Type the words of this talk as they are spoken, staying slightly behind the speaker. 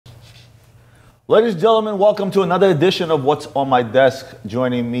Ladies and gentlemen, welcome to another edition of What's on My Desk.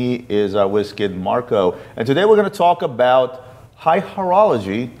 Joining me is our whiz kid Marco, and today we're going to talk about high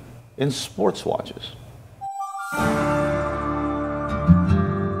horology in sports watches.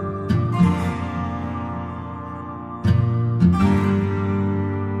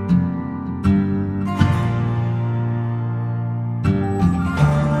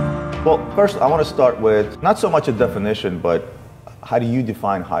 Well, first I want to start with not so much a definition, but how do you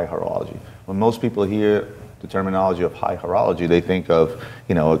define high horology? When most people hear the terminology of high horology, they think of,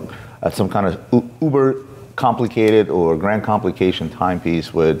 some kind of uber complicated or grand complication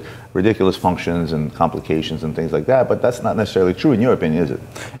timepiece with ridiculous functions and complications and things like that, but that's not necessarily true in your opinion, is it?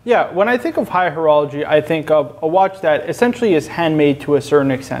 Yeah, when I think of high horology, I think of a watch that essentially is handmade to a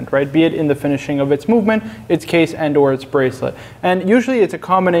certain extent, right? Be it in the finishing of its movement, its case, and or its bracelet. And usually it's a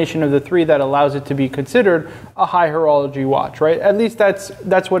combination of the three that allows it to be considered a high horology watch, right? At least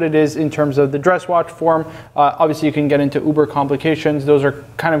that's what it is in terms of the dress watch form. Obviously you can get into uber complications. Those are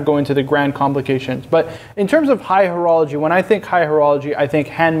kind of going to the grand complications. But in terms of high horology, when I think high horology, I think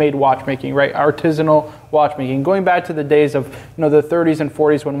handmade watchmaking, right? Artisanal watchmaking. Going back to the days of the 30s and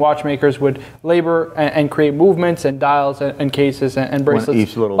 40s when watchmakers would labor and create movements and dials and cases and bracelets when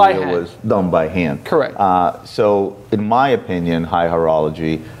each little by wheel hand. was done by hand. Correct. So in my opinion, high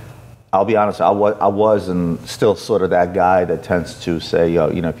horology, I'll be honest, I was and still sort of that guy that tends to say,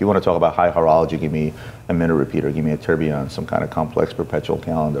 if you want to talk about high horology, give me a minute repeater, give me a tourbillon, some kind of complex perpetual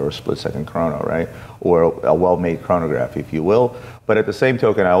calendar or split-second chrono, right? Or a well-made chronograph, if you will. But at the same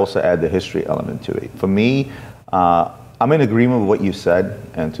token, I also add the history element to it. For me, I'm in agreement with what you said,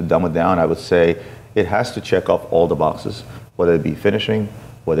 and to dumb it down, I would say it has to check off all the boxes, whether it be finishing,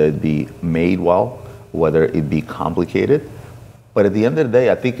 whether it be made well, whether it be complicated. But at the end of the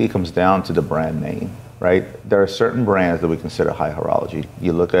day, I think it comes down to the brand name, right? There are certain brands that we consider high horology.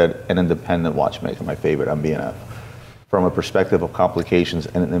 You look at an independent watchmaker, my favorite, B&F. From a perspective of complications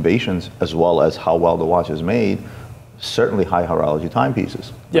and innovations, as well as how well the watch is made, certainly high horology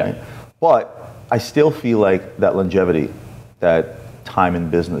timepieces. Yeah. Right? But I still feel like that longevity, that time in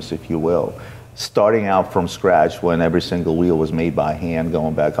business, if you will, starting out from scratch when every single wheel was made by hand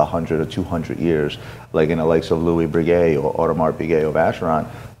going back 100 or 200 years, like in the likes of Louis Breguet or Audemars Piguet or Vacheron,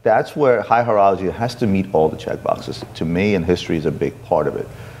 that's where high horology has to meet all the check boxes. To me, and history is a big part of it.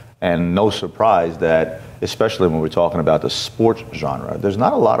 And no surprise that, especially when we're talking about the sports genre, there's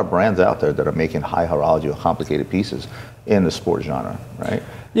not a lot of brands out there that are making high horology or complicated pieces in the sports genre, right?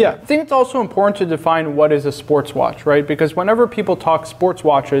 Yeah, I think it's also important to define what is a sports watch, right? Because whenever people talk sports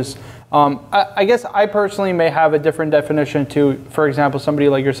watches, I guess I personally may have a different definition to, for example, somebody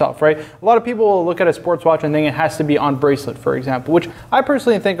like yourself, right? A lot of people will look at a sports watch and think it has to be on bracelet, for example, which I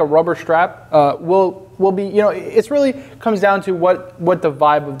personally think a rubber strap will be, it really comes down to what the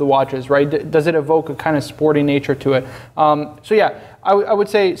vibe of the watch is, right? Does it evoke a kind of sporty nature to it? So yeah, I would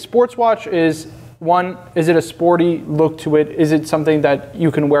say sports watch is, one, is it a sporty look to it? Is it something that you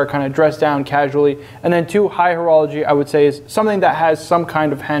can wear kind of dressed down casually? And then two, high horology, I would say, is something that has some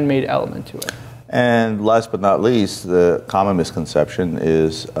kind of handmade element to it. And last but not least, the common misconception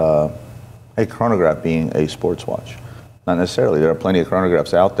is a chronograph being a sports watch. Not necessarily. There are plenty of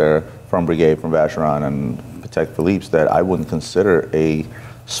chronographs out there from Breguet, from Vacheron, and Patek Philippe's that I wouldn't consider a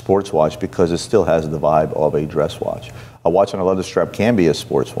sports watch because it still has the vibe of a dress watch. A watch on a leather strap can be a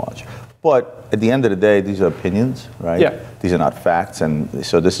sports watch. But at the end of the day, these are opinions, right? Yeah. These are not facts, and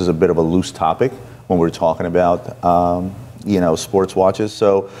so this is a bit of a loose topic when we're talking about, sports watches.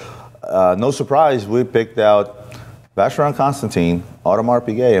 So, no surprise, we picked out Vacheron Constantin, Audemars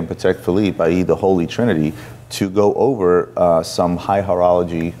Piguet, and Patek Philippe, i.e. the Holy Trinity, to go over some high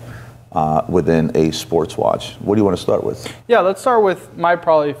horology within a sports watch. What do you want to start with? Yeah, let's start with my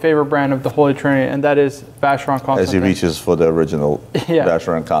probably favorite brand of the Holy Trinity, and that is Vacheron Constantin. As he reaches for the original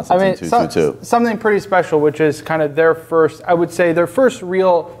Vacheron Constantin 222. Something pretty special, which is kind of their first, I would say, their first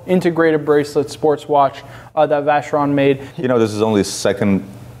real integrated bracelet sports watch that Vacheron made. This is only the second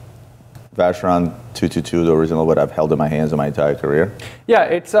Vacheron 222, the original, what I've held in my hands in my entire career. Yeah,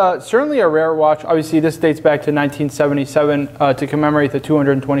 it's certainly a rare watch. Obviously, this dates back to 1977 to commemorate the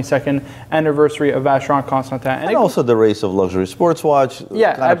 222nd anniversary of Vacheron Constantin. And also the race of luxury sports watch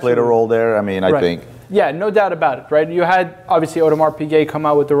kind of played a role there. I mean, I think Yeah, no doubt about it, right? You had, obviously, Audemars Piguet come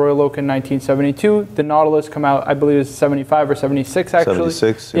out with the Royal Oak in 1972. The Nautilus come out, I believe it was 75 or 76, actually.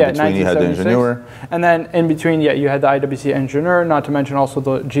 76. Yeah, in between you had the Ingenieur. And then in between, yeah, you had the IWC Ingenieur, not to mention also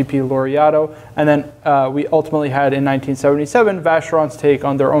the GP Laureato. And then we ultimately had, in 1977, Vacheron's take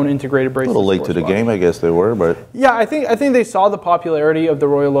on their own integrated bracelet. A little late to the game, I guess they were, but... Yeah, I think they saw the popularity of the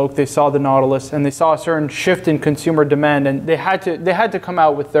Royal Oak, they saw the Nautilus, and they saw a certain shift in consumer demand, and they had to come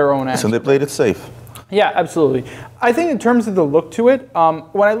out with their own answer. So they played it safe. Yeah, absolutely. I think in terms of the look to it,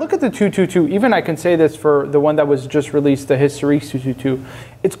 when I look at the 222, even I can say this for the one that was just released, the 𝗙𝗃 222,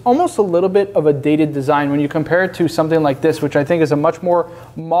 it's almost a little bit of a dated design when you compare it to something like this, which I think is a much more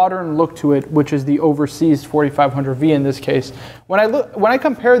modern look to it, which is the overseas 4500V in this case. When I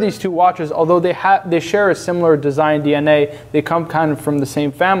compare these two watches, although they share a similar design DNA, they come kind of from the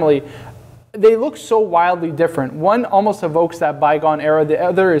same family, they look so wildly different. One almost evokes that bygone era. The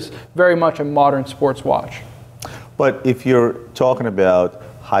other is very much a modern sports watch. But if you're talking about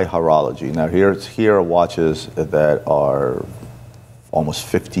high horology, now here are watches that are almost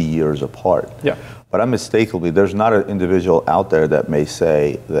 50 years apart. Yeah. But unmistakably, there's not an individual out there that may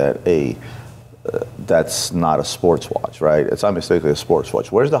say that that's not a sports watch, right? It's unmistakably a sports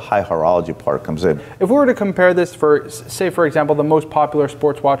watch. Where's the high horology part comes in? If we were to compare this for, say, for example, the most popular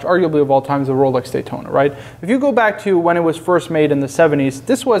sports watch, arguably of all time, is the Rolex Daytona, right? If you go back to when it was first made in the 70s,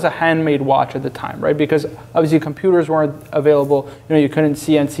 this was a handmade watch at the time, right? Because obviously computers weren't available, you couldn't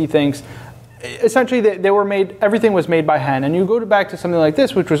CNC things. Essentially, they were made, everything was made by hand. And you go back to something like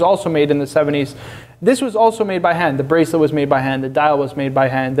this, which was also made in the 70s. This was also made by hand. The bracelet was made by hand. The dial was made by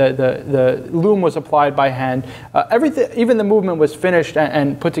hand. The loom was applied by hand. Everything, even the movement was finished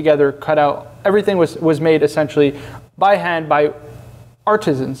and put together, cut out. Everything was made essentially by hand by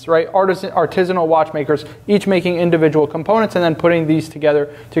artisans, right? Artisanal watchmakers, each making individual components and then putting these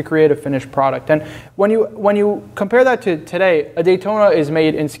together to create a finished product. And when you compare that to today, a Daytona is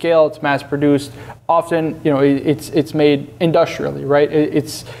made in scale, it's mass produced. Often, it's made industrially, right?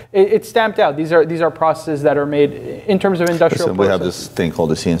 It's stamped out. These are processes that are made in terms of industrial. Listen, we have this thing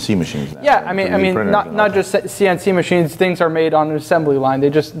called the CNC machines now. Yeah, I mean, not just CNC machines. Things are made on an assembly line.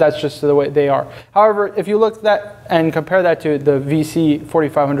 That's just the way they are. However, if you look at that and compare that to the VC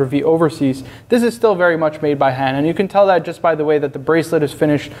 4500V overseas, this is still very much made by hand, and you can tell that just by the way that the bracelet is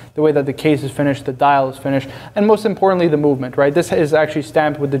finished, the way that the case is finished, the dial is finished, and most importantly, the movement, right? This is actually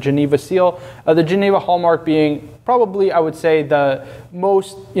stamped with the Geneva seal. The Geneva hallmark being probably, I would say, the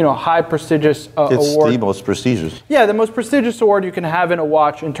most high prestigious award. It's the most prestigious. Yeah, the most prestigious award you can have in a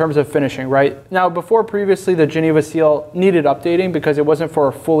watch in terms of finishing, right? Now, before previously, the Geneva seal needed updating because it wasn't for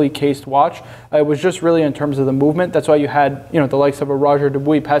a fully cased watch. It was just really in terms of the movement. That's why you had the likes of a Roger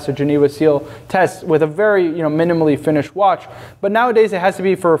Dubuis pass a Geneva seal test with a very minimally finished watch. But nowadays, it has to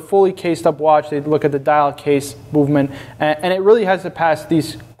be for a fully cased up watch. They look at the dial case movement, and it really has to pass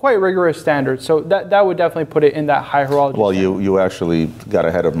these quite rigorous standards. So that would definitely put it in that high horology. Well, you actually got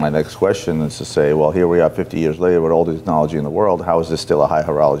ahead of my next question, is to say, well, here we are 50 years later with all the technology in the world, how is this still a high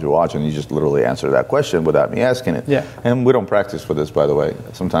horology watch? And you just literally answered that question without me asking it. Yeah. And we don't practice for this, by the way.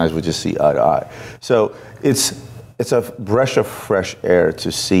 Sometimes we just see eye to eye. So it's a breath of fresh air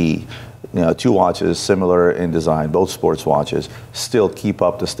to see two watches similar in design, both sports watches, still keep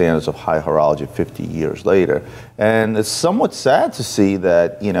up the standards of high horology 50 years later. And it's somewhat sad to see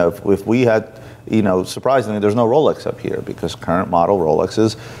that, if we had, surprisingly, there's no Rolex up here, because current model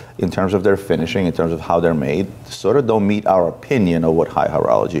Rolexes, in terms of their finishing, in terms of how they're made, sort of don't meet our opinion of what high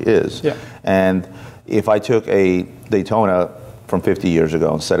horology is. Yeah. And if I took a Daytona from 50 years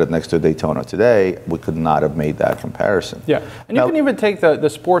ago and set it next to a Daytona today, we could not have made that comparison. Yeah, and you can even take the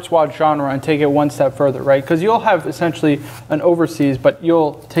sports watch genre and take it one step further, right? Because you'll have essentially an overseas, but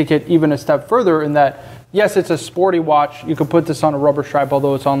you'll take it even a step further in that, yes, it's a sporty watch. You could put this on a rubber stripe,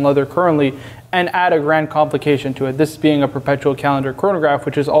 although it's on leather currently, and add a grand complication to it. This being a perpetual calendar chronograph,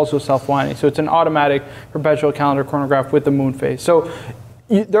 which is also self-winding. So it's an automatic perpetual calendar chronograph with the moon phase. So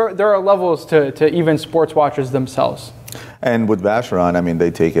there are levels to even sports watches themselves. And with Vacheron, I mean,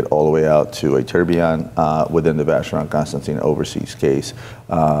 they take it all the way out to a tourbillon within the Vacheron Constantin overseas case.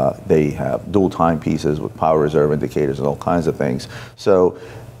 They have dual timepieces with power reserve indicators and all kinds of things. So,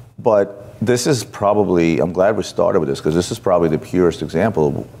 but this is probably, I'm glad we started with this, because this is probably the purest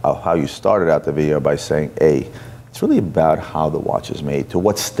example of how you started out the video by saying, it's really about how the watch is made, to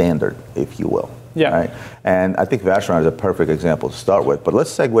what standard, if you will. Yeah. Right? And I think Vacheron is a perfect example to start with. But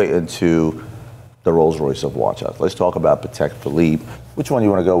let's segue into the Rolls Royce of watches. Let's talk about Patek Philippe. Which one do you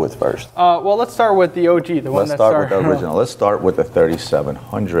want to go with first? Well, let's start with the OG, the one Let's start with the original. Let's start with the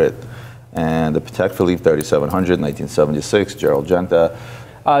 3700 and the Patek Philippe 3700, 1976, Gerald Genta.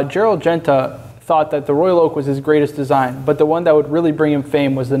 Gerald Genta thought that the Royal Oak was his greatest design, but the one that would really bring him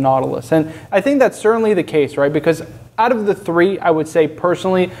fame was the Nautilus. And I think that's certainly the case, right? Because out of the three, I would say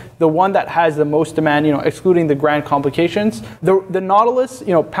personally, the one that has the most demand, excluding the grand complications, the Nautilus,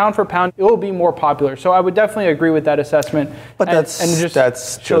 pound for pound, it will be more popular. So I would definitely agree with that assessment. But that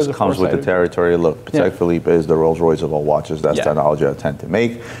just comes with the territory. Look, Patek Philippe is the Rolls Royce of all watches. That's the analogy I tend to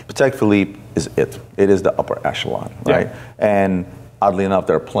make. Patek Philippe is it. It is the upper echelon, right? And oddly enough,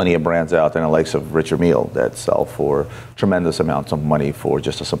 there are plenty of brands out there, the likes of Richard Mille, that sell for tremendous amounts of money for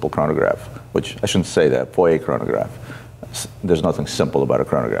just a simple chronograph, which I shouldn't say that, 𝗿𝗿𝗲𝗄𝗏 chronograph. There's nothing simple about a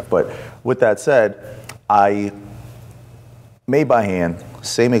chronograph. But with that said, I made by hand,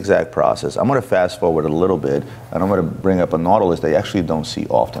 same exact process. I'm going to fast forward a little bit, and I'm going to bring up a Nautilus they actually don't see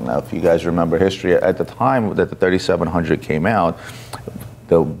often. Now, if you guys remember history, at the time that the 3700 came out,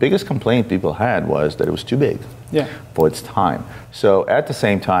 the biggest complaint people had was that it was too big for its time. So at the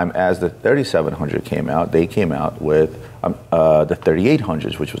same time as the 3700 came out, they came out with the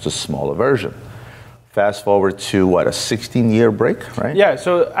 3800s, which was a smaller version. Fast forward to what, a 16-year break, right? Yeah,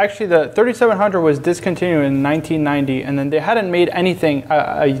 so actually the 3700 was discontinued in 1990, and then they hadn't made anything,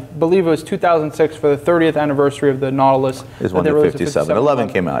 I believe it was 2006 for the 30th anniversary of the Nautilus. Is when the 5711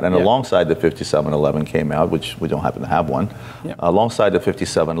 came out, and alongside the 5711 came out, which we don't happen to have one, alongside the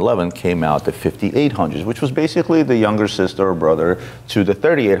 5711 came out the 5800s, which was basically the younger sister or brother to the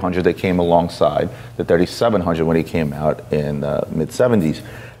 3800 that came alongside the 3700 when it came out in the mid-70s.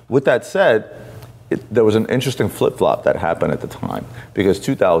 With that said, there was an interesting flip-flop that happened at the time, because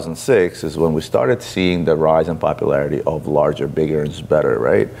 2006 is when we started seeing the rise in popularity of larger, bigger, and better,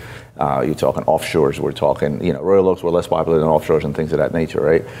 right? You're talking offshores, we're talking, Royal Oaks were less popular than offshores and things of that nature,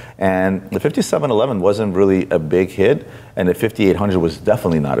 right? And the 5711 wasn't really a big hit, and the 5800 was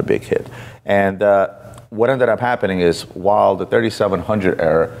definitely not a big hit. And what ended up happening is, while the 3700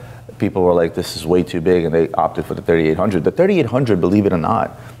 era, people were like, this is way too big, and they opted for the 3800. The 3800, believe it or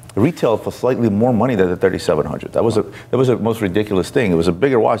not, retailed for slightly more money than the 3700. That was the most ridiculous thing. It was a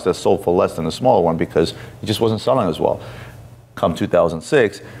bigger watch that sold for less than a smaller one because it just wasn't selling as well. Come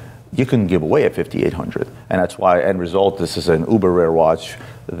 2006, you couldn't give away a 5800, and that's why, end result, this is an uber rare watch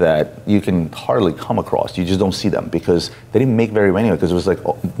that you can hardly come across. You just don't see them because they didn't make very many, because it was like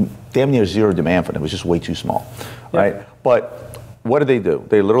damn near zero demand for them. It was just way too small, right? But what did they do?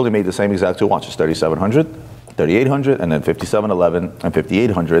 They literally made the same exact two watches, 3700, 3800, and then 5711 and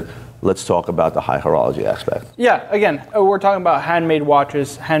 5800. Let's talk about the high horology aspect. Yeah, again, we're talking about handmade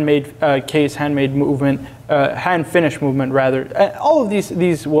watches, handmade case, handmade movement, hand finish movement rather. All of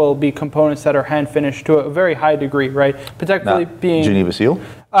these will be components that are hand finished to a very high degree, right? Particularly being Geneva seal.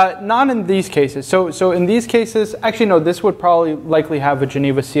 Not in these cases. So in these cases, actually no, this would probably likely have a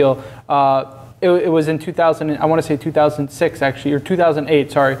Geneva seal. It was in 2000, I want to say 2006 actually, or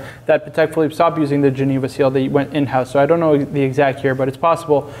 2008, sorry, that Patek Philippe stopped using the Geneva seal. They went in-house. So I don't know the exact year, but it's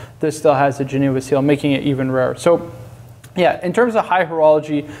possible this still has the Geneva seal, making it even rarer. So yeah, in terms of high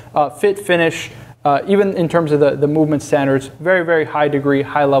horology, fit, finish, even in terms of the movement standards, very, very high degree,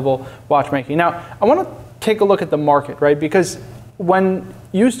 high level watchmaking. Now, I want to take a look at the market, right? Because when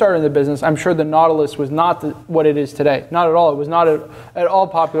you started in the business, I'm sure the Nautilus was not what it is today. Not at all. It was not at all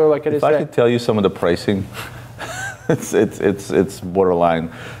popular like it is today. If I could tell you some of the pricing, it's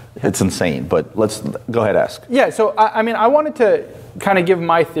borderline, it's insane. But let's go ahead, ask. Yeah. So I mean, I wanted to kind of give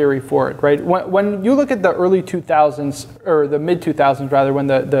my theory for it, right? When you look at the early 2000s, or the mid 2000s rather, when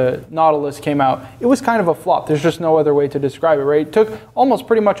the Nautilus came out, it was kind of a flop. There's just no other way to describe it, right? It took almost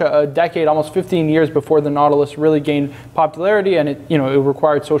pretty much a decade, almost 15 years before the Nautilus really gained popularity, and it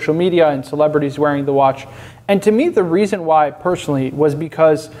required social media and celebrities wearing the watch. And to me, the reason why, personally, was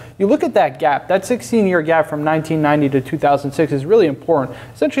because you look at that gap, that 16-year gap from 1990 to 2006 is really important.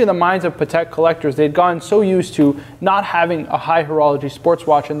 Essentially, in the minds of Patek collectors, they'd gotten so used to not having a high horology sports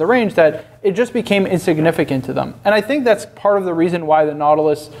watch in the range that it just became insignificant to them. And I think that's part of the reason why the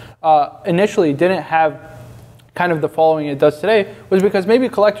Nautilus initially didn't have kind of the following it does today, was because maybe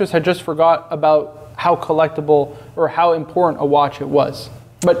collectors had just forgot about how collectible or how important a watch it was.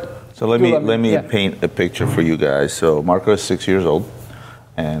 But so let me paint a picture for you guys. So Marco is 6 years old,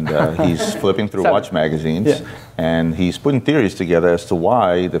 and he's flipping through watch magazines, and he's putting theories together as to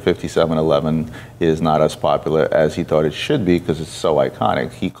why the 5711 is not as popular as he thought it should be, because it's so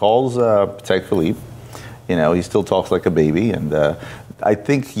iconic. He calls Patek Philippe, he still talks like a baby, and I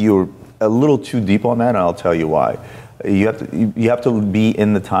think you're a little too deep on that, and I'll tell you why. You have to be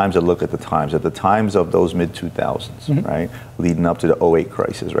in the times and look at the times. At the times of those mid-2000s, right? Leading up to the 2008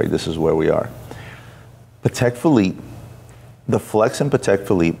 crisis, right? This is where we are. Patek Philippe, the flex in Patek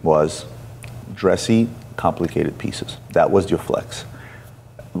Philippe was dressy, complicated pieces. That was your flex.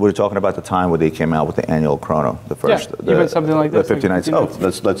 we're talking about the time where they came out with the annual chrono, the first, even something like this, the 59.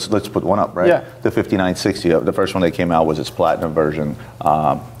 Like let's put one up, right? Yeah. The 5960. The first one that came out was its platinum version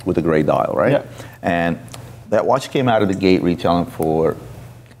with the gray dial, right? Yeah. And that watch came out of the gate retailing for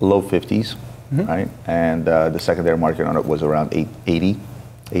low 50s, right? And the secondary market on it was around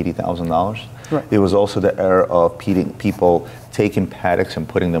 $80,000. Right. It was also the era of people taking Pateks and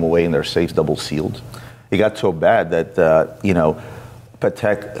putting them away in their safes, double sealed. It got so bad that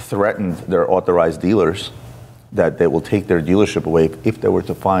Patek threatened their authorized dealers that they will take their dealership away if they were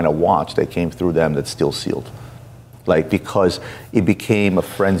to find a watch that came through them that's still sealed. Like, because it became a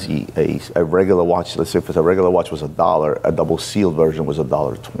frenzy. A regular watch, let's say if a regular watch was $1, a double sealed version was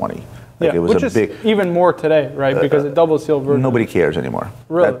 $1.20. Like, yeah, it was which a is big, even more today, right? Because the double sealed version. nobody cares anymore.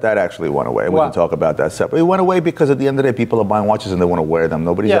 Really? That actually went away. We Wow. can talk about that separately. It went away because at the end of the day, people are buying watches and they want to wear them.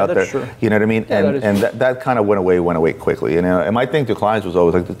 Nobody's out there. True. You know what I mean? Yeah, and that kind of went away quickly. You know? And my thing to clients was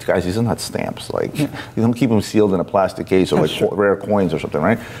always like, guys, these are not stamps. Like, you don't keep them sealed in a plastic case or like rare coins or something,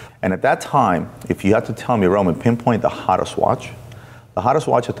 right? And at that time, if you had to tell me, Roman, pinpoint the hottest watch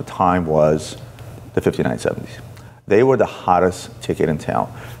at the time was the 5970s. They were the hottest ticket in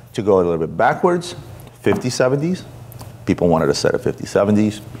town. To go a little bit backwards, 5070s, people wanted a set of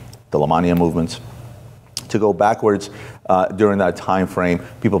 5070s, the Lemania movements. To go backwards, during that time frame,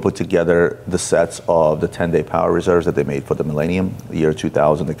 people put together the sets of the 10-day power reserves that they made for the millennium, the year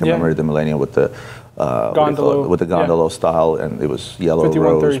 2000. They commemorated the millennium with the gondola style, and it was yellow,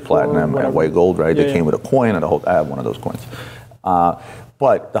 rose, platinum, and white gold, right? They came with a coin and a whole, I have one of those coins.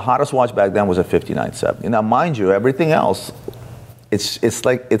 But the hottest watch back then was a 5970. Now, mind you, everything else, it's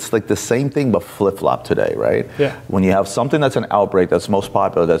like the same thing but flip-flop today, right? Yeah. When you have something that's an outbreak that's most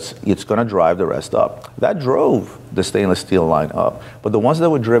popular, it's going to drive the rest up. That drove the stainless steel line up. But the ones that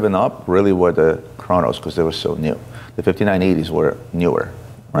were driven up really were the chronos because they were so new. The 5980s were newer,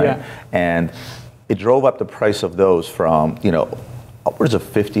 right? Yeah. And it drove up the price of those from, upwards of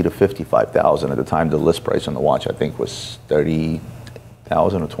 50 to 55,000 at the time. The list price on the watch, I think, was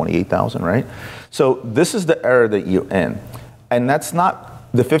 30,000 or 28,000, right? So this is the era that you're in. And that's not,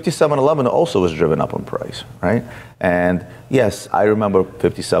 the 5711 also was driven up in price, right? And yes, I remember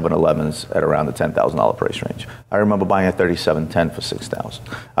 5711s at around the $10,000 price range. I remember buying a 3710 for $6,000.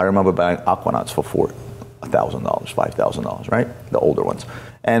 I remember buying Aquanauts for $4,000, $5,000, right? The older ones.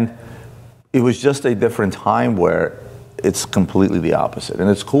 And it was just a different time where it's completely the opposite. And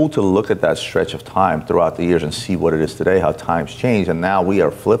it's cool to look at that stretch of time throughout the years and see what it is today, how times change. And now we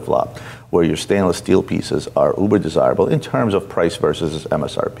are flip-flopped, where your stainless steel pieces are uber desirable in terms of price versus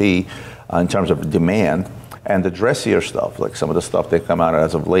MSRP, in terms of demand. And the dressier stuff, like some of the stuff that come out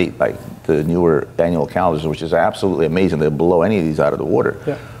as of late, like the newer annual calendars, which is absolutely amazing. They blow any of these out of the water.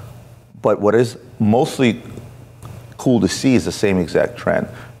 Yeah. But what is mostly cool to see is the same exact trend.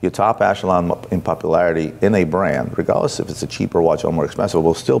 Your top echelon in popularity in a brand, regardless if it's a cheaper watch or more expensive,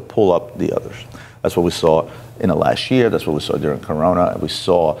 will still pull up the others. That's what we saw in the last year. That's what we saw during Corona. We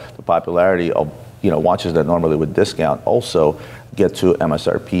saw the popularity of watches that normally would discount also get to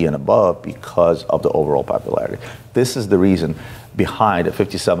MSRP and above because of the overall popularity. This is the reason behind a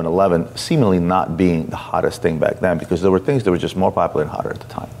 5711 seemingly not being the hottest thing back then, because there were things that were just more popular and hotter at the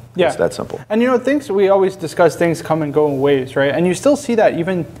time. Yeah. It's that simple. And we always discuss things come and go in waves, right? And you still see that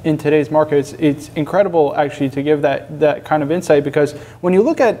even in today's market. It's incredible actually to give that kind of insight, because when you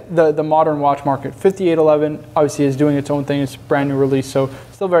look at the modern watch market, 5811 obviously is doing its own thing. It's a brand new release, so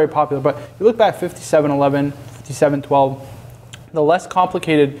still very popular. But you look back 5711, 5712, the less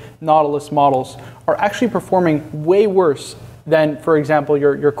complicated Nautilus models are actually performing way worse than, for example,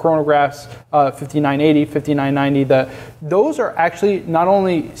 your chronographs, 5980, 5990. Those are actually not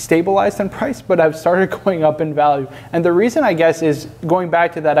only stabilized in price, but have started going up in value. And the reason, I guess, is going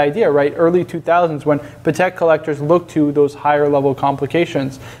back to that idea, right? Early 2000s, when Patek collectors looked to those higher level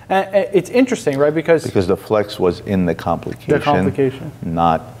complications. And it's interesting, right? Because the flex was in the complication.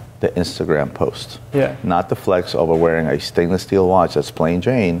 Not the Instagram post. Yeah. Not the flex over wearing a stainless steel watch that's plain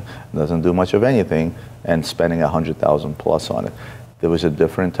Jane, doesn't do much of anything, and spending $100,000 plus on it. There was a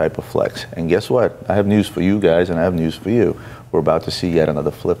different type of flex. And guess what? I have news for you guys, and I have news for you. We're about to see yet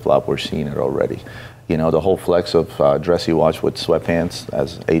another flip-flop. We're seeing it already. The whole flex of dressy watch with sweatpants,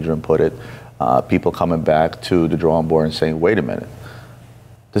 as Adrian put it, people coming back to the drawing board and saying, wait a minute,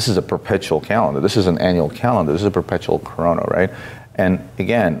 this is a perpetual calendar. This is an annual calendar. This is a perpetual chrono, right? And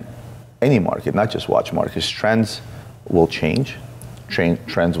again, any market, not just watch markets, trends will change.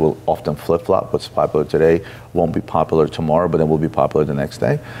 Trends will often flip-flop. What's popular today won't be popular tomorrow, but then will be popular the next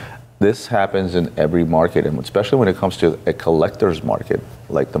day. This happens in every market, and especially when it comes to a collector's market,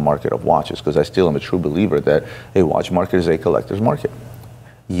 like the market of watches, because I still am a true believer that a watch market is a collector's market.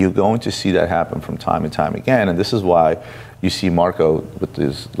 you're going to see that happen from time and time again. And this is why you see Marco with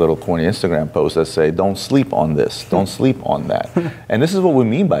his little corny Instagram posts that say, don't sleep on this, don't sleep on that. And this is what we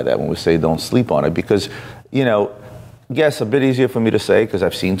mean by that when we say don't sleep on it, because, you know, yes, a bit easier for me to say because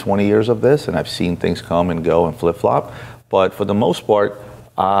I've seen 20 years of this and I've seen things come and go and flip-flop. But for the most part,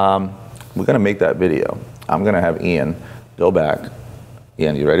 we're going to make that video. I'm going to have Ian go back.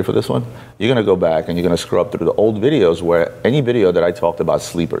 Ian, you ready for this one? You're going to go back and you're going to scrub through the old videos where any video that I talked about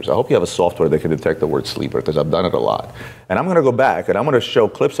sleepers. I hope you have a software that can detect the word sleeper because I've done it a lot. And I'm going to go back and I'm going to show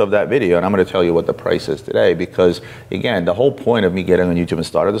clips of that video and I'm going to tell you what the price is today because, again, the whole point of me getting on YouTube and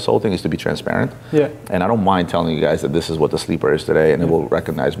started this whole thing is to be transparent. Yeah. And I don't mind telling you guys that this is what the sleeper is today and it will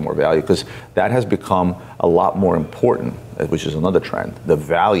recognize more value because that has become a lot more important, which is another trend, the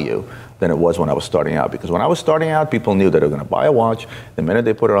value, than it was when I was starting out. Because when I was starting out, people knew that they were going to buy a watch. The minute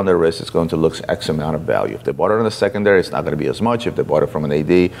they put it on their wrist, it's going to look X amount of value. If they bought it on the secondary, it's not going to be as much. If they bought it from an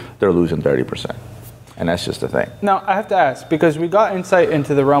AD, they're losing 30%. And that's just the thing. Now, I have to ask, because we got insight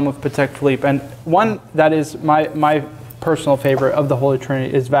into the realm of Patek Philippe, and one that is my personal favorite of the Holy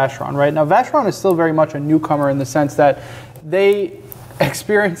Trinity is Vacheron, right? Now, Vacheron is still very much a newcomer in the sense that they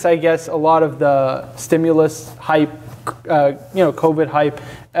experience, I guess, a lot of the stimulus hype, COVID hype,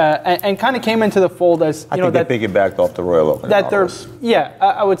 and kind of came into the fold as I think they piggybacked off the Royal Oak.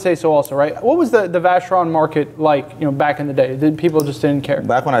 I would say so also, right? What was the Vacheron market like, back in the day? Did people just didn't care?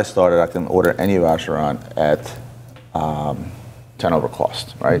 Back when I started, I can order any Vacheron at 10 over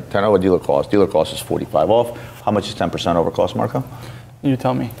cost, right? 10 over dealer cost. Dealer cost is 45 off. How much is 10% over cost, Marco? You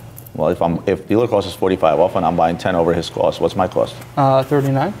tell me. Well, if dealer cost is 45 off and I'm buying 10 over his cost, what's my cost?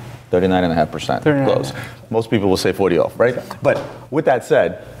 39. 39.5%. Close. Most people will say 40 off, right? But with that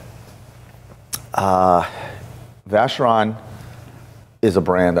said, Vacheron is a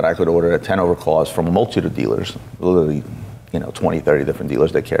brand that I could order at 10 over cost from a multitude of dealers, literally, 20, 30 different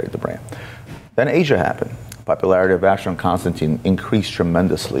dealers that carried the brand. Then Asia happened. Popularity of Vacheron Constantin increased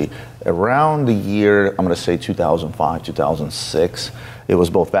tremendously. Around the year, I'm going to say 2005, 2006, it was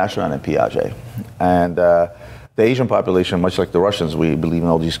both Vacheron and Piaget. And the Asian population, much like the Russians, we believe in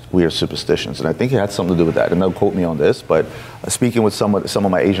all these weird superstitions, and I think it had something to do with that. And don't quote me on this, but speaking with some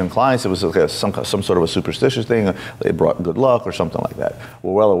of my Asian clients, it was like some sort of a superstitious thing. They brought good luck or something like that.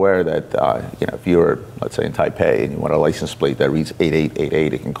 We're well aware that if you're, let's say, in Taipei and you want a license plate that reads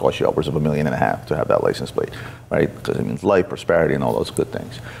 8888, it can cost you upwards of $1.5 million to have that license plate, right? Because it means life, prosperity, and all those good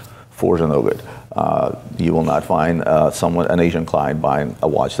things. Fours are no good. You will not find an Asian client buying a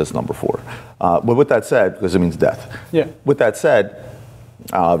watch that's number 4. But with that said, because it means death. Yeah. With that said,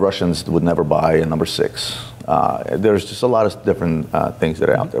 Russians would never buy a number 6. There's just a lot of different things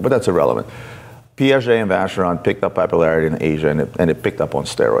that are out there, but that's irrelevant. Piaget and Vacheron picked up popularity in Asia, and it picked up on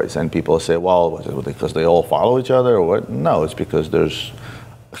steroids. And people say, well, was it because they all follow each other, or what? No, it's because there's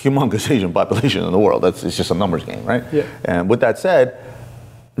a humongous Asian population in the world. It's just a numbers game, right? Yeah. And with that said,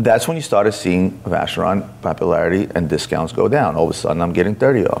 that's when you started seeing Vacheron popularity and discounts go down. All of a sudden, I'm getting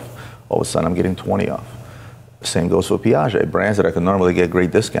 30 off. All of a sudden, I'm getting 20 off. Same goes for Piaget, brands that I can normally get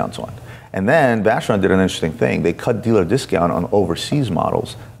great discounts on. And then Vacheron did an interesting thing. They cut dealer discount on overseas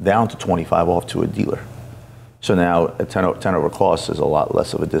models down to 25 off to a dealer. So now a 10 over cost is a lot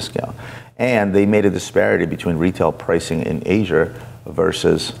less of a discount. And they made a disparity between retail pricing in Asia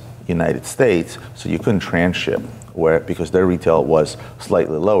versus United States, so you couldn't transship because their retail was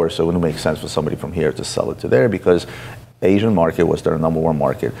slightly lower, so it wouldn't make sense for somebody from here to sell it to there because Asian market was their number 1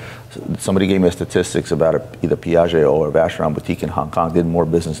 market. Somebody gave me statistics about either Piaget or Vacheron boutique in Hong Kong did more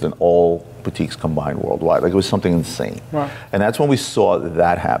business than all boutiques combined worldwide. Like, it was something insane. Right. And that's when we saw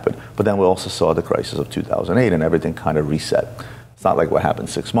that happen. But then we also saw the crisis of 2008 and everything kind of reset. It's not like what happened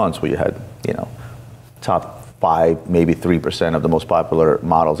 6 months where you had, top 5, maybe 3% of the most popular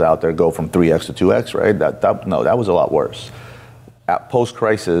models out there go from 3X to 2X, right? No, that was a lot worse. At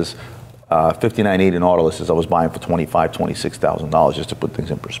post-crisis, 5980 Nautiluses I was buying for $25,000, $26,000 just to put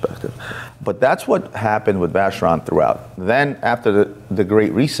things in perspective. But that's what happened with Vacheron throughout. Then after the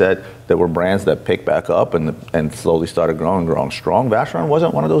Great Reset, there were brands that picked back up and slowly started growing strong. Vacheron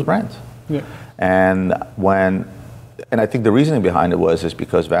wasn't one of those brands. Yeah. And I think the reasoning behind it is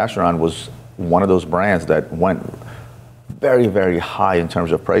because Vacheron was one of those brands that went very, very high in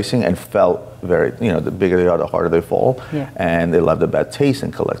terms of pricing and felt very, the bigger they are, the harder they fall. Yeah. And they left a bad taste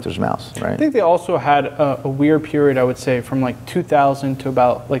in collectors' mouths, right? I think they also had a weird period, I would say, from like 2000 to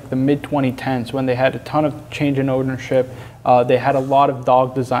about like the mid-2010s when they had a ton of change in ownership. they had a lot of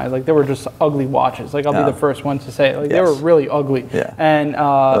dog designs. Like they were just ugly watches. Like I'll be the first one to say it. Like they were really ugly. Yeah. And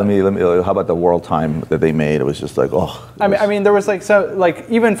let me. How about the world time that they made? It was just like, oh. I mean, there was like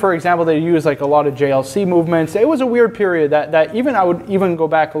even for example, they used like a lot of JLC movements. It was a weird period that even I would even go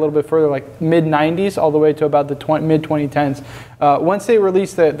back a little bit further, like mid '90s all the way to about the mid 2010s. Once they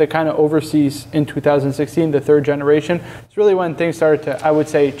released the kind of overseas in 2016, the third generation, it's really when things started to, I would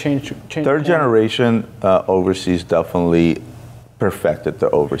say, change. Third generation overseas definitely perfected the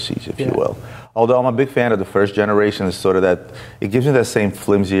overseas, if you will. Although I'm a big fan of the first generation, it's sort of that, it gives you that same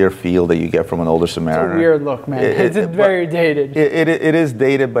flimsier feel that you get from an older Submariner. It's a weird look, man. It's very dated. It is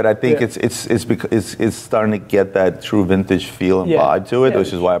dated, but I think it's starting to get that true vintage feel and vibe to it,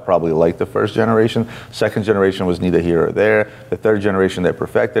 which is why I probably like the first generation. Second generation was neither here or there. The third generation, they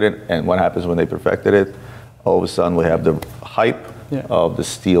perfected it, and what happens when they perfected it? All of a sudden, we have the hype of the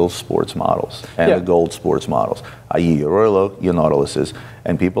steel sports models and the gold sports models, i.e. your Royal Oak, your Nautiluses,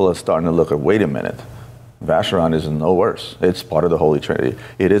 and people are starting to look at, wait a minute, Vacheron is no worse. It's part of the Holy Trinity.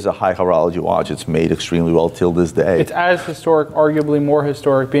 It is a high horology watch. It's made extremely well till this day. It's as historic, arguably more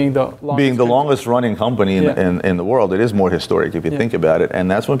historic, being the longest running company in the world. It is more historic if you think about it. And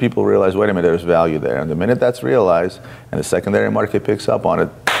that's when people realize, wait a minute, there's value there. And the minute that's realized and the secondary market picks up on it,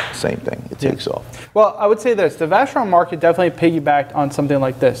 same thing. It takes off. Well, I would say this. The Vacheron market definitely piggybacked on something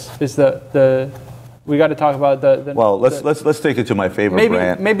like this. Is we got to talk about the well, let's take it to my favorite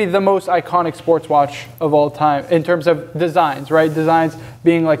brand. Maybe the most iconic sports watch of all time in terms of designs, right? Designs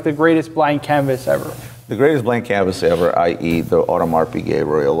being like the greatest blank canvas ever. The greatest blank canvas ever, i.e. the Audemars Piguet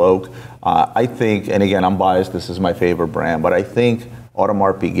Royal Oak. I think, and again, I'm biased, this is my favorite brand, but I think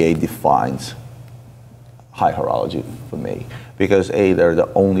Audemars Piguet defines high horology for me. Because A, they're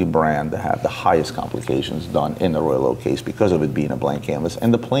the only brand that have the highest complications done in the Royal Oak case because of it being a blank canvas,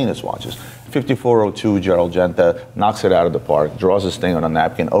 and the plainest watches. 5402 Gerald Genta knocks it out of the park, draws this thing on a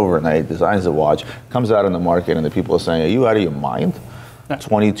napkin overnight, designs the watch, comes out in the market, and the people are saying, are you out of your mind?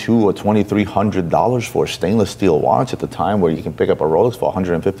 $2,200 or $2,300 for a stainless steel watch at the time where you can pick up a Rolex for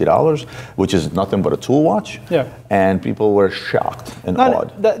 $150, which is nothing but a tool watch. Yeah. And people were shocked and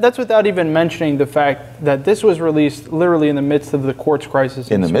awed. That's without even mentioning the fact that this was released literally in the midst of the quartz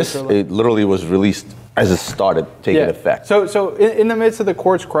crisis. In the midst, it literally was released as it started taking effect. So in the midst of the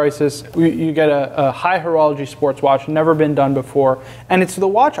quartz crisis, you get a high horology sports watch, never been done before, and it's the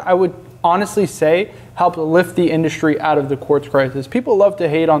watch I would honestly say helped lift the industry out of the quartz crisis. People love to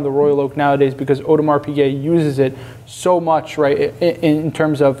hate on the Royal Oak nowadays because Audemars Piguet uses it so much, right, in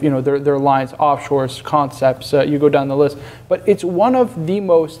terms of their lines, offshores, concepts, you go down the list. But it's one of the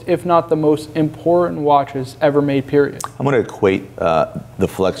most, if not the most important watches ever made, period. I'm going to equate the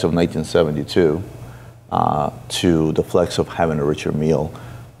flex of 1972 to the flex of having a richer meal.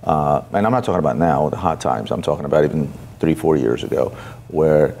 And I'm not talking about now, the hot times. I'm talking about even 3-4 years ago,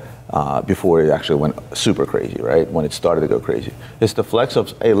 where before it actually went super crazy, right? When it started to go crazy. It's the flex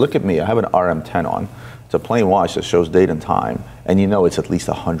of, hey, look at me, I have an RM10 on. It's a plain watch that shows date and time, and it's at least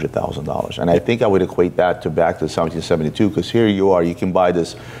 $100,000. And I think I would equate that to back to 1772, because here you are, you can buy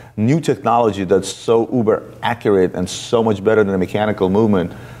this new technology that's so uber accurate and so much better than a mechanical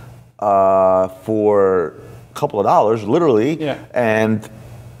movement for a couple of dollars, literally. And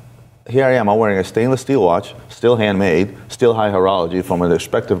here I am, I'm wearing a stainless steel watch, still handmade, still high horology from a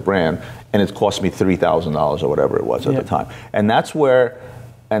respective brand, and it's cost me $3,000 or whatever it was at the time. And that's where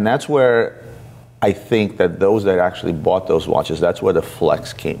I think that those that actually bought those watches, that's where the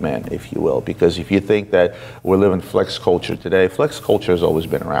flex came in, if you will. Because if you think that we're living flex culture today, flex culture has always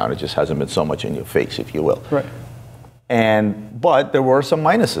been around. It just hasn't been so much in your face, if you will. Right. But there were some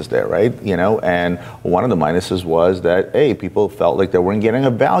minuses there, right? And one of the minuses was that, hey, people felt like they weren't getting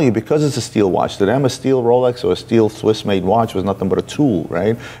a value because it's a steel watch. To them, a steel Rolex or a steel Swiss-made watch was nothing but a tool,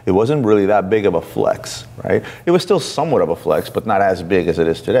 right? It wasn't really that big of a flex, right? It was still somewhat of a flex, but not as big as it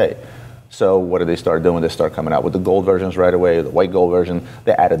is today. So what did they start doing? They start coming out with the gold versions right away, the white gold version.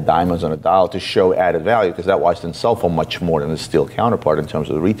 They added diamonds on a dial to show added value, because that watch didn't sell for much more than the steel counterpart in terms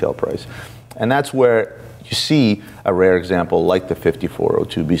of the retail price. And that's where you see a rare example like the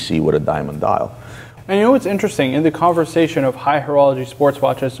 5402 BC with a diamond dial. And you know what's interesting? In the conversation of high horology sports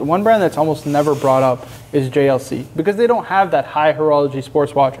watches, one brand that's almost never brought up is JLC, because they don't have that high horology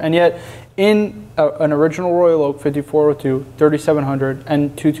sports watch. And yet, in an original Royal Oak 5402, 3700,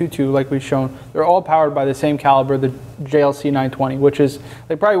 and 222, like we've shown, they're all powered by the same caliber, the JLC 920, which is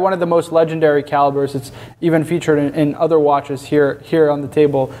like probably one of the most legendary calibers. It's even featured in other watches here on the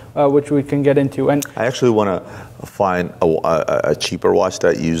table, which we can get into. And I actually want to find a cheaper watch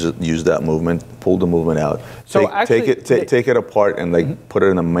that use that movement, pull the movement out, so take it apart, and like put it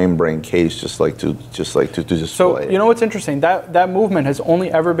in a membrane case, just to display. So you know what's interesting? That movement has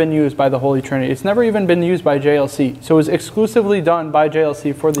only ever been used by the Holy Trinity. It's never even been used by JLC. So it was exclusively done by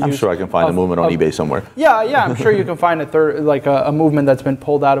JLC for the use. I'm sure I can find a movement on eBay somewhere. Yeah, I'm sure you can find a movement that's been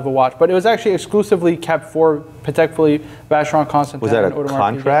pulled out of a watch, but it was actually exclusively kept for Patek Philippe, 𝗙𝗰𝗲𝗯𝗏𝗏. Was that a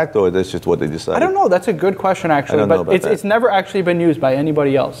contract, or that's just what they decided? I don't know. That's a good question, actually. But it's never actually been used by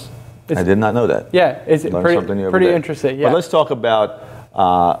anybody else. I did not know that. Yeah, it's pretty interesting. Yeah. But let's talk about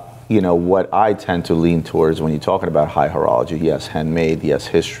what I tend to lean towards when you're talking about high horology. Yes, handmade. Yes,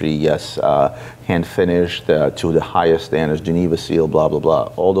 history. Yes, hand finished to the highest standards, Geneva seal, blah blah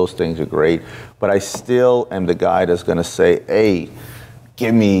blah. All those things are great. But I still am the guy that's going to say, hey,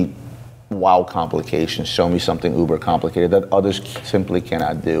 give me wow complications, show me something uber complicated that others simply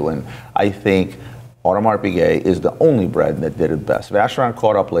cannot do. And I think Audemars Piguet is the only brand that did it best. Vacheron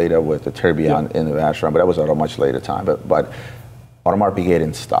caught up later with the 𝗙𝗰𝗲𝗯 in the Vacheron, but that was at a much later time. But Audemars Piguet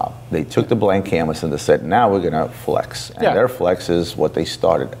didn't stop. They took the blank canvas and they said, now we're going to flex. And their flex is what they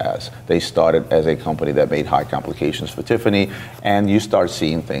started as. They started as a company that made high complications for Tiffany, and you start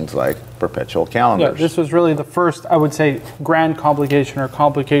seeing things like perpetual calendars. Yeah, this was really the first, I would say, grand complication or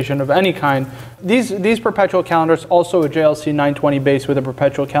complication of any kind. These perpetual calendars, also a JLC 920 base with a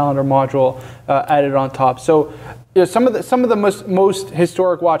perpetual calendar module added on top. So some of the most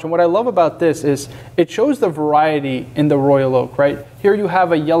historic watch, and what I love about this is it shows the variety in the Royal Oak, right? Here you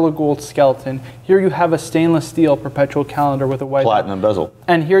have a yellow gold skeleton. Here you have a stainless steel perpetual calendar with a white platinum bezel.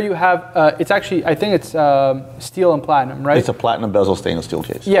 And here you have, it's actually, I think it's steel and platinum, right? It's a platinum bezel stainless steel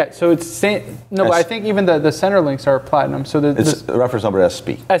case. Yeah, so it's, but I think even the center links are platinum. So it's the reference number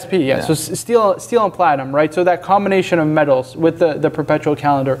SP. SP, yeah. So steel and platinum, right? So that combination of metals with the perpetual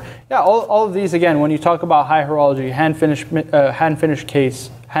calendar. Yeah, all of these, again, when you talk about high horology, hand finished case,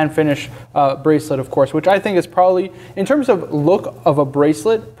 hand finished bracelet, of course, which I think is probably, in terms of look of a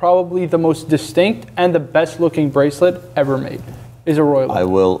bracelet, probably the most distinct and the best looking bracelet ever made is a Royal Oak. I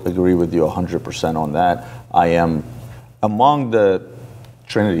will agree with you 100% on that. I am among the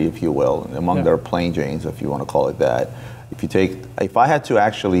Trinity, if you will, among their plain Janes, if you want to call it that. If I had to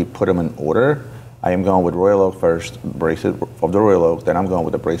actually put them in order, I am going with Royal Oak first, bracelet of the Royal Oak, then I'm going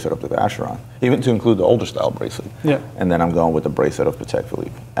with the bracelet of the Vacheron, even to include the older style bracelet. Yeah. And then I'm going with the bracelet of Patek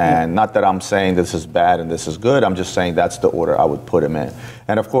Philippe. And not that I'm saying this is bad and this is good, I'm just saying that's the order I would put them in.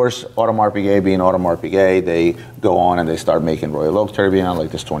 And of course, Audemars Piguet being Audemars Piguet, they go on and they start making Royal Oak 𝗙𝗰𝗲𝗯,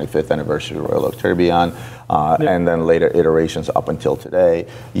 like this 25th anniversary Royal Oak 𝗙𝗰𝗲𝗯, and then later iterations up until today.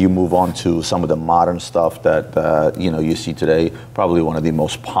 You move on to some of the modern stuff that you see today, probably one of the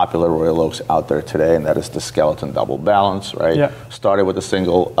most popular Royal Oaks out there today, and that is the skeleton double balance, right? Yeah. Started with the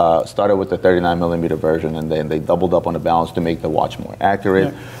 39mm version, and then they doubled up on the balance to make the watch more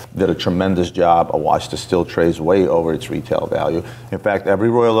accurate. Yeah. Did a tremendous job. A watch that still trades way over its retail value. In fact, every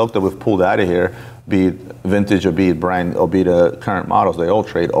Royal Oak that we've pulled out of here, be it vintage or be it brand or be the current models, they all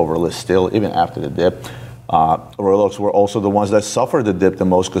trade over list still, even after the dip. Royal Oaks were also the ones that suffered the dip the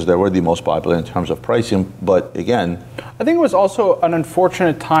most because they were the most popular in terms of pricing. But again, I think it was also an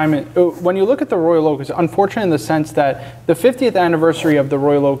unfortunate time. When you look at the Royal Oak, it's unfortunate in the sense that the 50th anniversary of the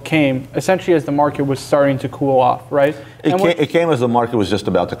Royal Oak came essentially as the market was starting to cool off, right? It came as the market was just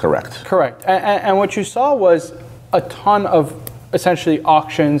about to correct. Correct. And what you saw was a ton of essentially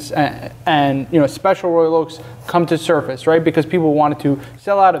auctions and special Royal Oaks come to surface, right? Because people wanted to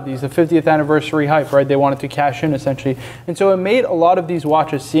sell out of these, the 50th anniversary hype, right? They wanted to cash in essentially. And so it made a lot of these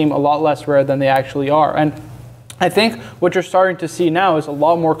watches seem a lot less rare than they actually are. And I think what you're starting to see now is a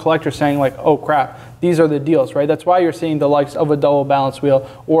lot more collectors saying like, oh crap, these are the deals, right? That's why you're seeing the likes of a double balance wheel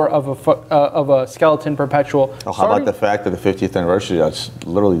or of a skeleton perpetual. Oh, how about the fact that the 50th anniversary that's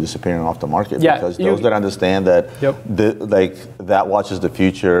literally disappearing off the market? Yeah, because those that understand that that watch is the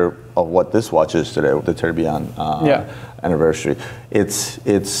future of what this watch is today with the 𝗙𝗰𝗲𝗯 anniversary.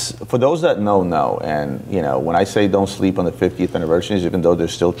 It's for those that know, and when I say don't sleep on the 50th anniversaries, even though they're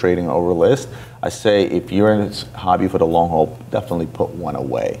still trading over list, I say if you're in this hobby for the long haul, definitely put one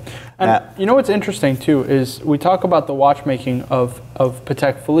away. And what's interesting too is we talk about the watchmaking of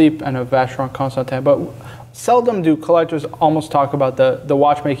Patek Philippe and of Vacheron Constantin, but seldom do collectors almost talk about the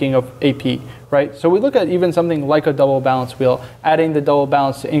watchmaking of AP, right? So we look at even something like a double balance wheel, adding the double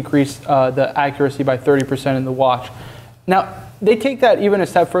balance to increase the accuracy by 30% in the watch. Now, they take that even a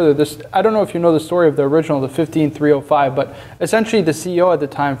step further. I don't know if you know the story of the original, the 15305, but essentially the CEO at the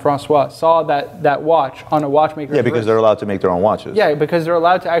time, Francois, saw that watch on a watchmaker's Yeah, because wrist. they're allowed to make their own watches. Yeah, because they're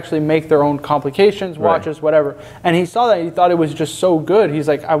allowed to actually make their own complications, watches, whatever. And he saw that, he thought it was just so good. He's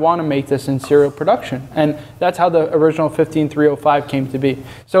like, I want to make this in serial production. And that's how the original 15305 came to be.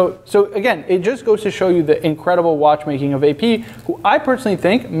 So again, it just goes to show you the incredible watchmaking of AP, who I personally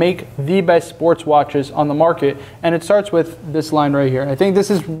think make the best sports watches on the market. And it starts with this line right here. I think this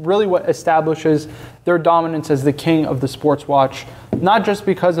is really what establishes their dominance as the king of the sports watch, not just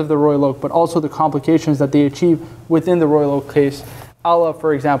because of the Royal Oak, but also the complications that they achieve within the Royal Oak case, a la,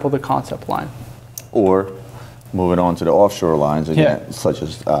 for example, the concept line. Or moving on to the offshore lines again, such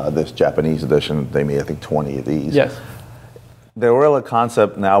as this Japanese edition. They made, I think, 20 of these. Yes. The Royal Oak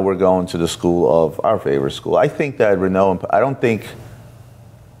concept, now we're going to the school of our favorite school. I think that Renault, I don't think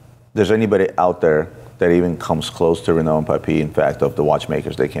there's anybody out there that even comes close to Renault and Papy. In fact, of the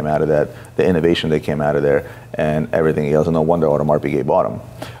watchmakers that came out of that, the innovation that came out of there, and everything else. And no wonder Audemars Piguet bought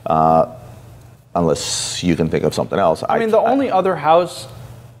them. Unless you can think of something else. I mean, the only other house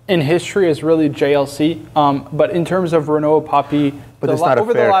in history is really JLC. But in terms of Renault, Papy, but it's not a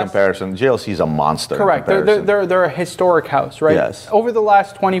fair comparison. JLC is a monster. Correct. They're a historic house, right? Yes. Over the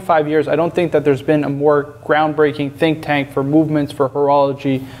last 25 years, I don't think that there's been a more groundbreaking think tank for movements, for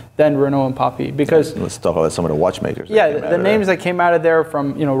horology, than Renault and Papy, because let's talk about some of the watchmakers. The names that came out of there,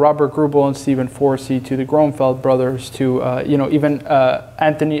 from Robert Greubel and Stephen Forsey to the Groeneveld brothers to even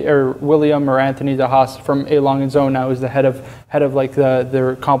Anthony or William or Anthony de Haas from A. Long & Zone now is the head of like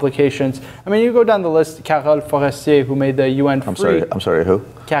their complications. I mean, you go down the list. Carole Forestier, who made the UN Free. I'm sorry, who?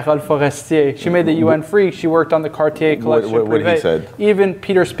 Carole Forestier. She made the UN Free. She worked on the Cartier collection. What did he said? Even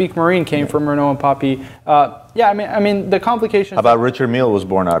Peter Speak-Marine came from Renault and Papy. I mean the complications. How about Richard Mille was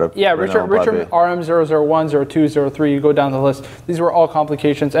born out of Richard RM001, 02, 03, you go down the list. These were all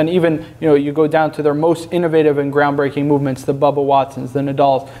complications, and even you go down to their most innovative and groundbreaking movements, the Bubba Watsons, the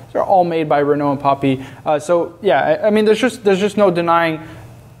Nadals. They're all made by Renault and Papy. I mean there's just no denying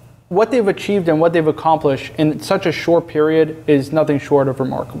what they've achieved and what they've accomplished in such a short period is nothing short of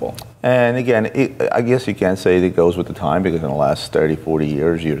remarkable. And again, I guess you can say it goes with the time, because in the last 30, 40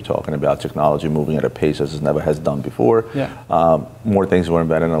 years, you're talking about technology moving at a pace as it never has done before. More things were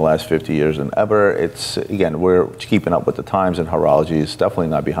invented in the last 50 years than ever. We're keeping up with the times, and horology is definitely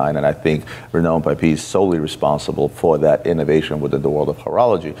not behind. And I think Renault and Papy is solely responsible for that innovation within the world of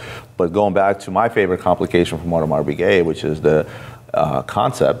horology. But going back to my favorite complication from Audemars Piguet, which is the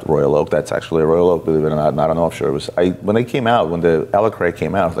concept Royal Oak. That's actually a Royal Oak, believe it or not an offshore. When they came out, when the 𝗙𝗏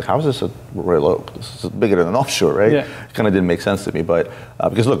came out, I was like, how is this a Royal Oak? This is bigger than an offshore, right? It kind of didn't make sense to me, but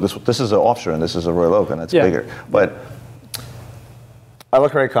because look, this is an offshore and this is a Royal Oak, and that's bigger. But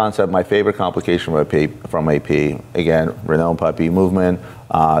𝗙𝗏 concept, my favorite complication from AP. Again, Renault and Papy movement.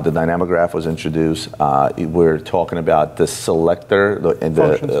 The dynamograph was introduced. We're talking about the selector,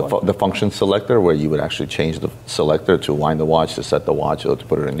 the function selector, where you would actually change the selector to wind the watch, to set the watch, or to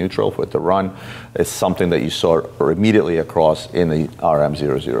put it in neutral for it to run. It's something that you saw immediately across in the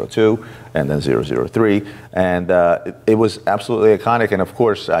RM002 and then 003. And it was absolutely iconic. And of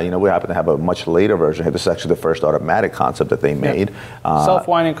course, we happen to have a much later version. This is actually the first automatic concept that they made.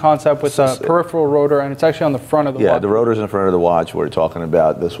 Self-winding concept with a peripheral rotor, and it's actually on the front of the watch. Yeah, the rotor's in front of the watch. We're talking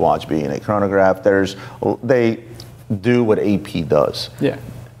about this watch being a chronograph. They do what AP does.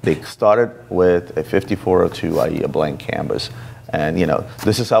 They started with a 5402, i.e. a blank canvas. And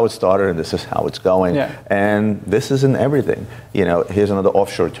this is how it started, and this is how it's going. And this isn't everything. Here's another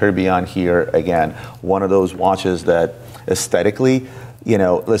offshore tourbillon here. Again, one of those watches that aesthetically,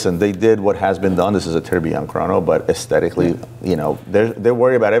 listen, they did what has been done. This is a tourbillon chrono, but aesthetically, they're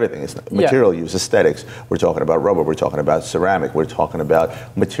worried about everything. It's material use, aesthetics. We're talking about rubber. We're talking about ceramic. We're talking about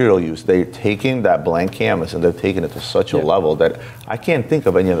material use. They're taking that blank canvas and they're taking it to such a level that I can't think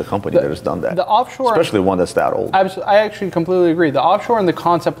of any other company that has done that. The offshore, especially one that's that old. I actually completely agree. The offshore and the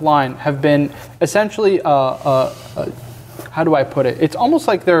concept line have been essentially, how do I put it? It's almost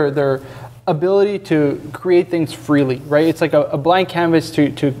like they're ability to create things freely, right? It's like a blank canvas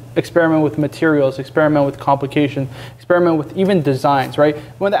to experiment with materials, experiment with complication, experiment with even designs, right?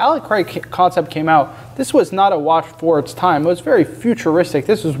 When the 𝗙𝗏 concept came out, this was not a watch for its time. It was very futuristic.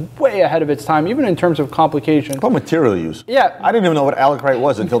 This was way ahead of its time, even in terms of complications. What material use? I didn't even know what 𝗙𝗏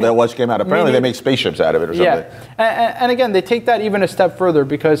was until that watch came out. Apparently they make spaceships out of it or something. And again, they take that even a step further,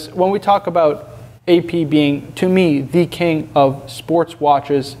 because when we talk about AP being, to me, the king of sports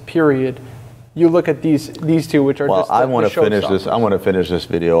watches, period, you look at these two, which are just I want to finish this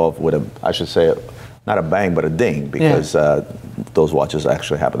video off with I should say, not a bang, but a ding, because those watches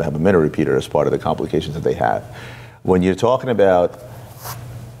actually happen to have a minute repeater as part of the complications that they have. When you're talking about,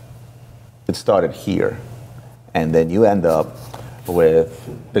 it started here, and then you end up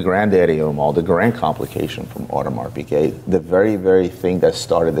with the granddaddy of them all, the grand complication from Audemars Piguet, the very, very thing that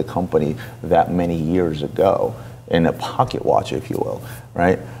started the company that many years ago, in a pocket watch, if you will,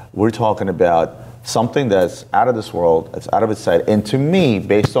 right? We're talking about something that's out of this world, that's out of its sight. And to me,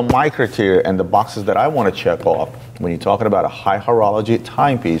 based on my criteria and the boxes that I want to check off, when you're talking about a high horology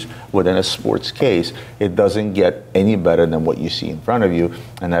timepiece within a sports case, it doesn't get any better than what you see in front of you,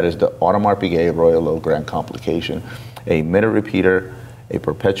 and that is the Audemars Piguet Royal Oak Grand Complication, a minute repeater, a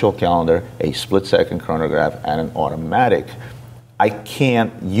perpetual calendar, a split-second chronograph, and an automatic.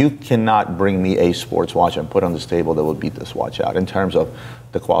 You cannot bring me a sports watch and put on this table that will beat this watch out in terms of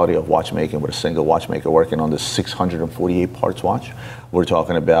the quality of watchmaking with a single watchmaker working on this 648 parts watch. We're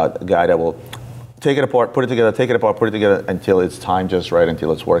talking about a guy that will take it apart, put it together, take it apart, put it together until it's timed just right,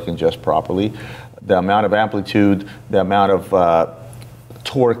 until it's working just properly. The amount of amplitude, the amount of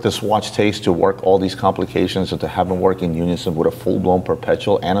torque this watch takes to work all these complications and to have them work in unison with a full-blown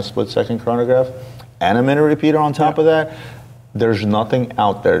perpetual and a split-second chronograph and a minute repeater on top of that. There's nothing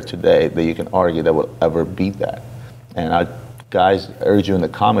out there today that you can argue that will ever beat that. And I, guys, urge you in the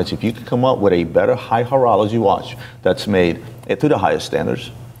comments, if you can come up with a better high horology watch that's made to the highest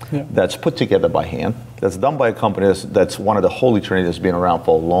standards, that's put together by hand, that's done by a company that's one of the holy trinity that's been around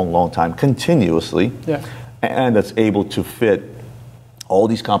for a long, long time, continuously, and that's able to fit all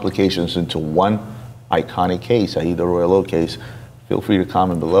these complications into one iconic case, i.e. the Royal Oak case, feel free to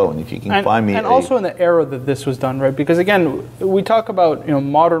comment below, and if you can find me. And also in the era that this was done, right? Because again, we talk about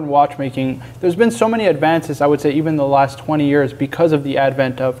modern watchmaking. There's been so many advances, I would say, even in the last 20 years because of the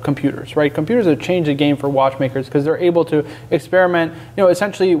advent of computers, right? Computers have changed the game for watchmakers because they're able to experiment,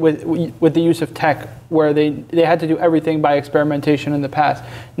 essentially with the use of tech, where they had to do everything by experimentation in the past.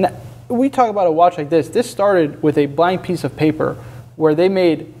 Now, we talk about a watch like this. This started with a blank piece of paper, where they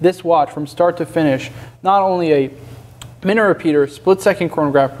made this watch from start to finish, not only a minute repeater, split-second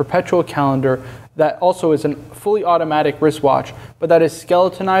chronograph, perpetual calendar, that also is a fully automatic wristwatch, but that is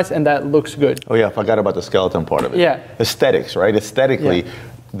skeletonized and that looks good. Oh yeah, I forgot about the skeleton part of it. Yeah. Aesthetics, right? Aesthetically,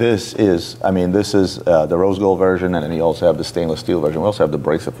 this is the rose gold version, and then you also have the stainless steel version. We also have the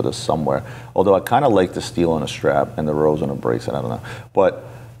bracelet for this somewhere. Although I kind of like the steel on a strap and the rose on a bracelet, I don't know. But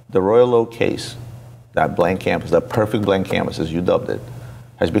the Royal Oak case, that blank canvas, that perfect blank canvas as you dubbed it,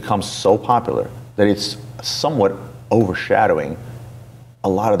 has become so popular that it's somewhat overshadowing a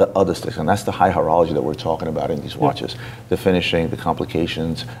lot of the other sticks, and that's the high horology that we're talking about in these watches. The finishing, the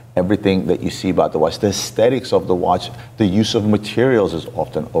complications, everything that you see about the watch, the aesthetics of the watch, the use of materials is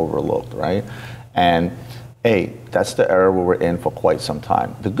often overlooked, right? And that's the era where we're in for quite some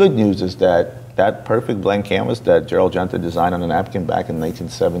time. The good news is that that perfect blank canvas that Gerald Genta designed on a napkin back in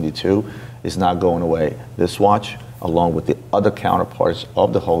 1972 is not going away. This watch, along with the other counterparts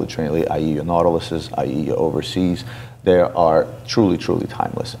of the Holy Trinity, i.e. your Nautiluses, i.e. your Overseas, they are truly, truly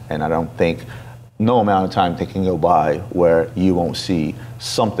timeless. And I don't think, no amount of time can go by where you won't see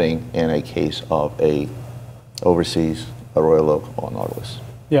something in a case of a Overseas, a Royal Oak, or a Nautilus.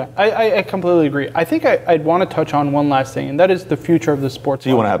 Yeah, I completely agree. I think I'd want to touch on one last thing, and that is the future of the sports. So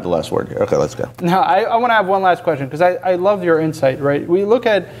you want to have the last word here? Okay, let's go. No, I want to have one last question, because I love your insight, right? We look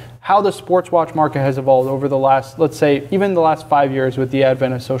at how the sports watch market has evolved over the last, let's say, even the last 5 years with the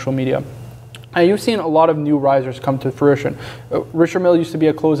advent of social media. And you've seen a lot of new risers come to fruition. Richard Mille used to be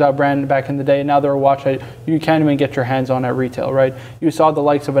a closeout brand back in the day. Now they're a watch that you can't even get your hands on at retail, right? You saw the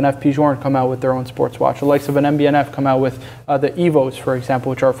likes of an 𝗙𝗵𝗲𝗯𝗍 come out with their own sports watch. The likes of an MBNF come out with the Evos, for example,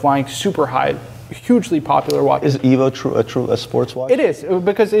 which are flying super high. Hugely popular watch. Is Evo a sports watch? It is,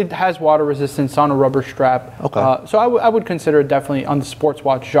 because it has water resistance on a rubber strap. Okay. So I would consider it definitely on the sports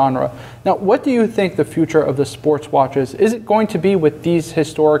watch genre. Now, what do you think the future of the sports watch is? Is it going to be with these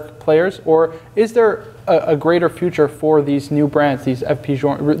historic players, or is there a greater future for these new brands, these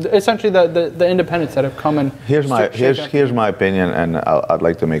𝗙𝗵𝗲𝗯𝗍, essentially the independents that have come and here's my opinion, and I'd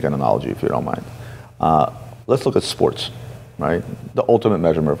like to make an analogy if you don't mind. Let's look at sports, right? The ultimate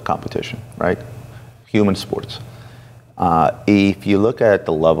measurement of competition, right? Human sports. If you look at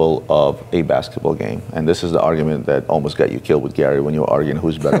the level of a basketball game, and this is the argument that almost got you killed with Gary when you were arguing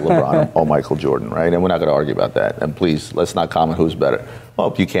who's better, LeBron or Michael Jordan, right? And we're not going to argue about that. And please, let's not comment who's better.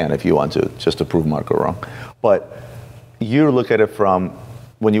 Well, you can if you want to, just to prove Marco wrong. But you look at it from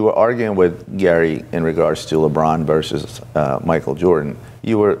when you were arguing with Gary in regards to LeBron versus Michael Jordan,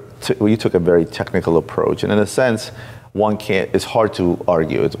 you took a very technical approach. And in a sense, one can't, it's hard to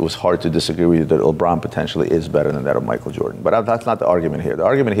argue. It was hard to disagree with you that LeBron potentially is better than that of Michael Jordan. But that's not the argument here. The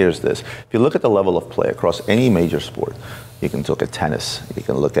argument here is this. If you look at the level of play across any major sport, you can look at tennis, you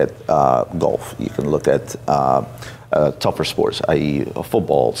can look at golf, you can look at tougher sports, i.e.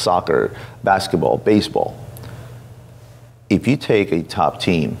 football, soccer, basketball, baseball. If you take a top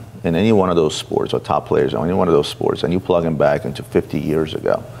team in any one of those sports, or top players in any one of those sports, and you plug them back into 50 years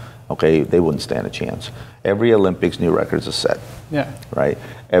ago, okay, they wouldn't stand a chance. Every Olympics, new records are set. Yeah. Right?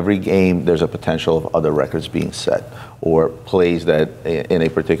 Every game, there's a potential of other records being set, or plays that in a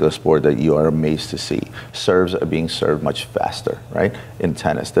particular sport that you are amazed to see. Serves are being served much faster, right? In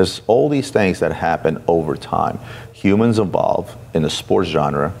tennis. There's all these things that happen over time. Humans evolve in the sports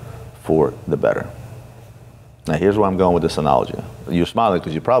genre for the better. Now, here's where I'm going with this analogy. You're smiling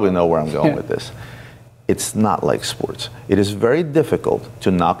because you probably know where I'm going with this. It's not like sports. It is very difficult to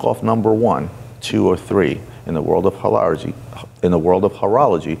knock off number 1, 2, or 3 in the world of horology,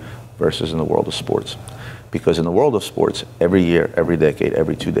 versus in the world of sports. Because in the world of sports, every year, every decade,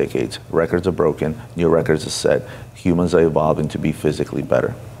 every 2 decades, records are broken, new records are set, humans are evolving to be physically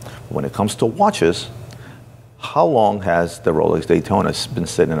better. When it comes to watches, how long has the Rolex Daytona been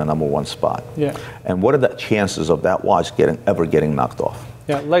sitting in a number 1 spot? Yeah. And what are the chances of that watch ever getting knocked off?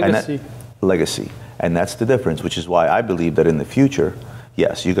 Yeah, legacy. Legacy. And that's the difference, which is why I believe that in the future,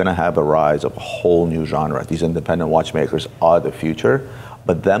 yes, you're going to have a rise of a whole new genre. These independent watchmakers are the future,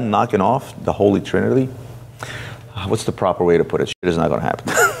 but them knocking off the Holy Trinity, what's the proper way to put it? Shit is not going to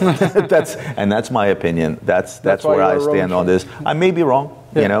happen. That's my opinion. That's where I stand on this. I may be wrong.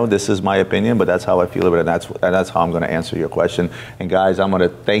 Yeah. You know, this is my opinion, but that's how I feel about it, and that's how I'm going to answer your question. And guys, I'm going to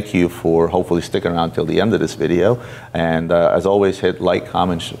thank you for hopefully sticking around till the end of this video. And as always, hit like,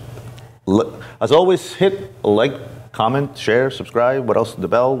 comment. As always, hit like, comment, share, subscribe. What else? The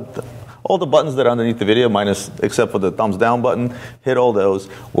bell. All the buttons that are underneath the video, except for the thumbs down button. Hit all those.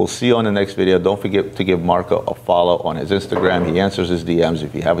 We'll see you on the next video. Don't forget to give Marco a follow on his Instagram. He answers his DMs.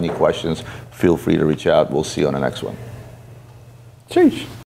 If you have any questions, feel free to reach out. We'll see you on the next one. Sheesh.